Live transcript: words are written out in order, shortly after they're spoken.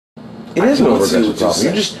It is an over-aggressive problem.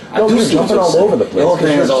 You're just jumping all over the place. The whole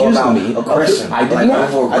thing is all about me aggression. I did not.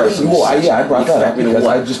 I brought that up because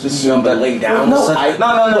I just assumed that. Lay down.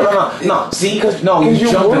 No. See, you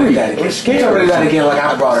jumping at that again. You're scared of that again, like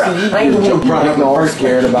I brought it up. I ain't the one who brought it up. I'm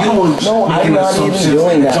scared about. No, I'm not even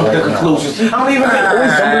doing that. Jump to conclusions. I don't even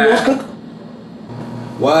know.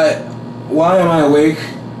 Why am I awake?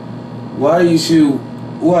 Why are you two?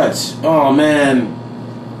 What? Oh man.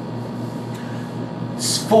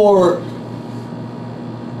 It's for.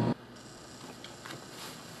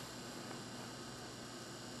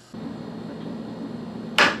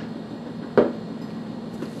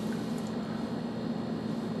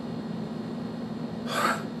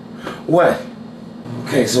 What?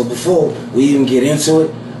 Okay, so before we even get into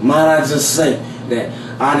it, might I just say that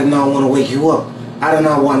I did not want to wake you up. I did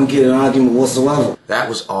not want to get in an argument whatsoever. That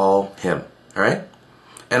was all him, alright?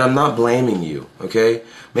 And I'm not blaming you, okay?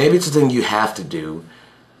 Maybe it's a thing you have to do,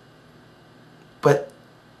 but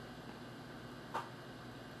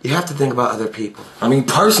you have to think about other people. I mean,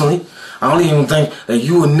 personally, I don't even think that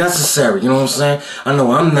you were necessary, you know what I'm saying? I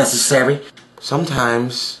know I'm necessary.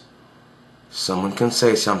 Sometimes someone can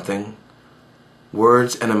say something,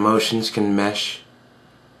 words and emotions can mesh,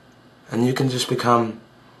 and you can just become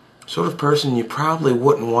sort of person you probably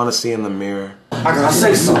wouldn't want to see in the mirror. I gotta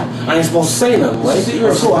say something. I ain't supposed to say nothing, right?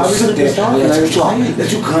 So I sit there and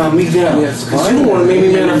let you calm me down. Because you don't want to make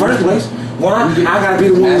me mad in the first place. Why? I gotta be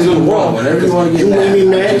the one who's in the wrong. You make me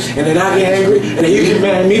mad, and then I get angry, and then you get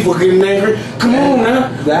mad at me for getting angry. Come on now.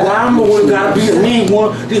 Why I'm the one who gotta be the mean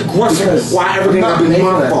one, the aggressive? Why everything gotta be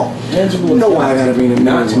my fault? You know why I gotta be the mean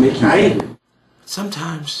one. To make you angry.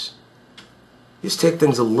 Sometimes you just take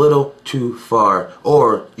things a little too far,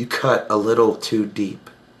 or you cut a little too deep.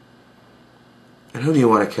 And who do you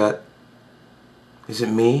want to cut? Is it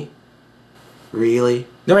me? Really?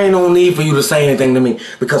 There ain't no need for you to say anything to me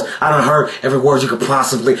because I done heard every word you could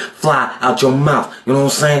possibly fly out your mouth. You know what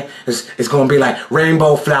I'm saying? It's gonna be like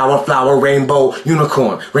rainbow, flower, flower, rainbow,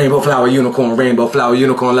 unicorn. Rainbow, flower, unicorn, rainbow, flower,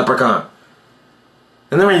 unicorn, leprechaun.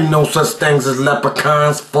 And there ain't no such things as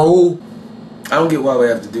leprechauns, fool. I don't get why we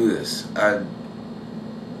have to do this.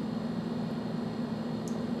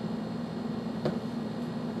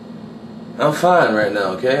 I'm fine right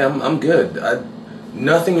now, okay? I'm good.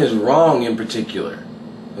 Nothing is wrong in particular,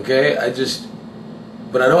 okay?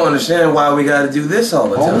 But I don't understand why we gotta do this all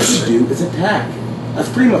the time. All you do is attack. That's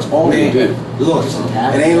pretty much all you do. Look,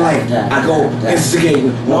 it ain't like I go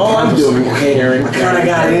instigating. All I'm doing, okay? I kinda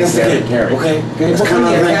gotta instigate, okay? It's kinda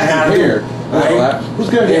like I gotta do. Right? Who's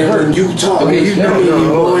gonna get hurt? You talk. Okay, you know me.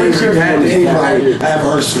 You had anybody I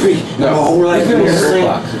ever heard speak my whole life. You know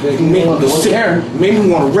what I'm saying? Made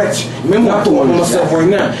me want to retch. Made me want to throw myself right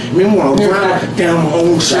now. Made me want to grind down my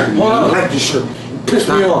own shirt. I like this shirt. Piss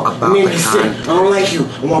me off. Made me sick. I don't like you.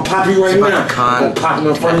 I want to pop you right now. I'm gonna pop him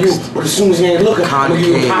in front of you. But as soon as he ain't looking, I'm gonna give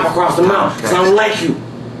you a pop across the mouth. Cause I don't like you.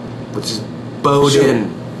 Which is bowed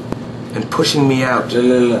in and pushing me out.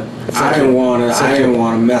 I didn't want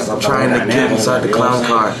to mess up. Trying to get inside the clown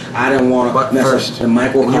car. I didn't want to mess up the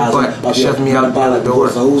microcosm of shoving me out by the door.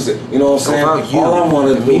 So who's it? You know what I'm saying? All I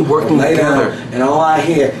want to do is lay down, and all I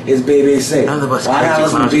hear is BBC. None of us I gotta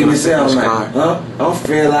listen to BBC all night. Huh? I don't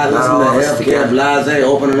feel like listening to healthcare, blase,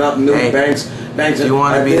 opening up new banks. Do you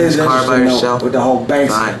want to be in this car by yourself? With the whole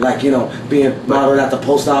banks, like, you know, being modeled at the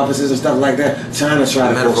post offices and stuff like that. China's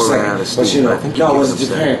trying to go second. But, you know, no, it was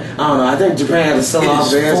Japan. I don't know. I think Japan had to sell off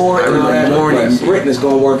theirs. But Britain is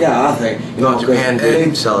going to work out, I think. You know, Japan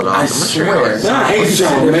did sell it off. I swear. I hate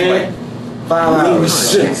y'all, man. 5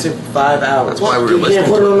 hours. 5 hours. That's why we were listening. You can't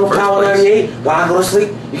put it on no Power 98 while I go to sleep?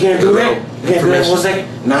 You can't do that? You can't do that for a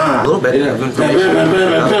second? Nah. A little bit. You know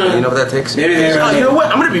what that takes? You know what?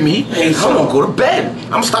 I'm going to be me. Hey, I'm going to go to bed. I'm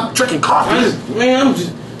going to stop drinking coffee. Man, I'm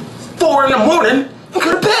just 4 in the morning and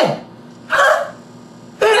go to bed. Huh?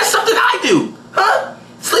 Maybe that's something I do. Huh?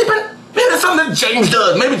 Sleeping? Maybe that's something that James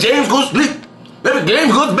does. Maybe James goes to sleep. Maybe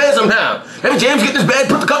James goes to bed sometime. Maybe James gets in his bed,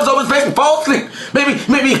 put the covers over his face, and falls asleep. Maybe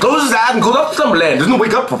he closes his eyes and goes up to Summerland. Doesn't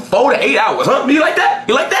wake up for 4 to 8 hours, huh? Do you like that?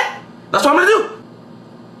 You like that? That's what I'm gonna do.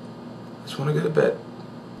 I just want to go to bed.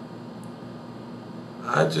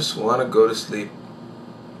 I just want to go to sleep.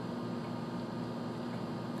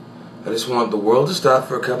 I just want the world to stop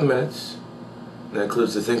for a couple minutes. That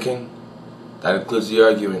includes the thinking. That includes the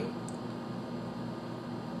arguing.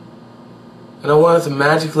 And I want it to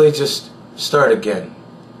magically just start again.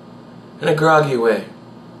 In a groggy way.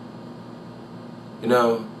 You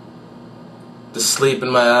know, the sleep in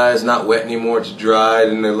my eyes not wet anymore, it's dried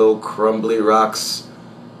and they're little crumbly rocks.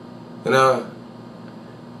 You know,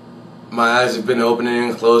 my eyes have been opening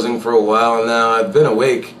and closing for a while now. I've been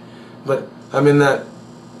awake, but I'm in that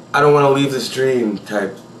I don't want to leave this dream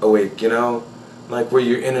type awake, you know? Like where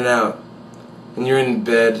you're in and out, and you're in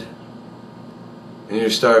bed, and you're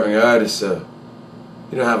a starving artist, so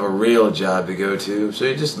you don't have a real job to go to, so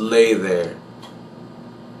you just lay there.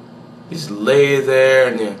 You just lay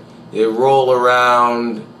there and you roll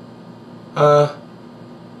around.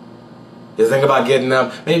 You think about getting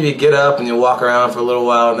up. Maybe you get up and you walk around for a little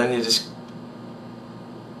while, and then you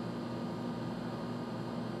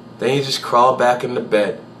just crawl back into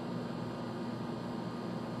bed.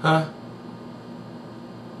 The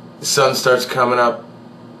sun starts coming up,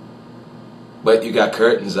 but you got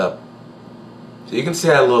curtains up. So you can see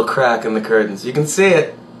that little crack in the curtains. You can see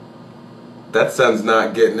it. That sun's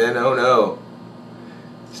not getting in. Oh no.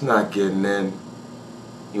 It's not getting in.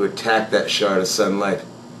 You attack that shard of sunlight.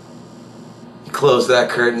 You close that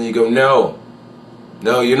curtain, you go, no.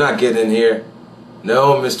 No, you're not getting in here.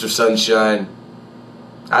 No, Mr. Sunshine.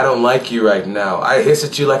 I don't like you right now. I hiss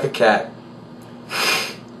at you like a cat.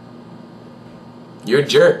 You're a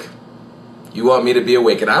jerk. You want me to be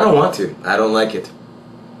awake, and I don't want to. I don't like it.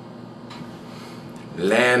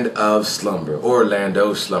 Land of slumber, or land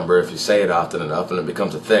of slumber if you say it often enough and it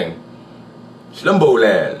becomes a thing. Slumbo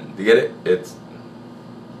land. You get it? It's...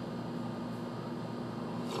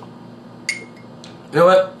 You know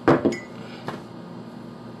what?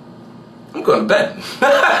 I'm going to bed. If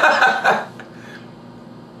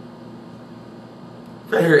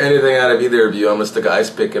I hear anything out of either of you, I'm going to stick an ice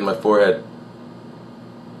pick in my forehead.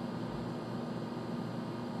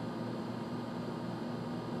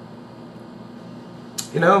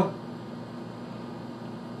 You know,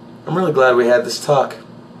 I'm really glad we had this talk.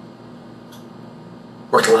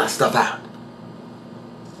 Worked a lot of stuff out.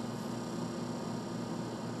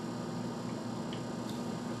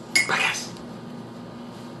 Bye, guys.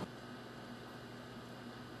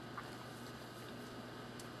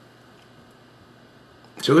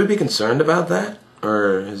 Should we be concerned about that?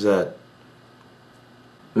 Or is that...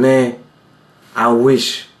 Man, I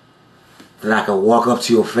wish that I could walk up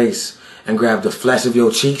to your face and grab the flesh of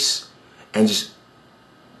your cheeks and just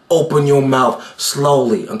open your mouth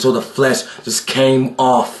slowly until the flesh just came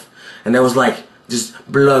off, and there was like just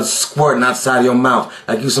blood squirting outside your mouth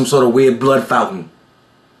like you some sort of weird blood fountain.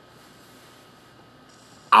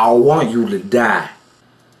 I want you to die.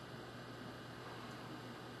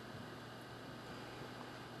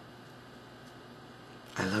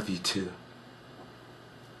 I love you too.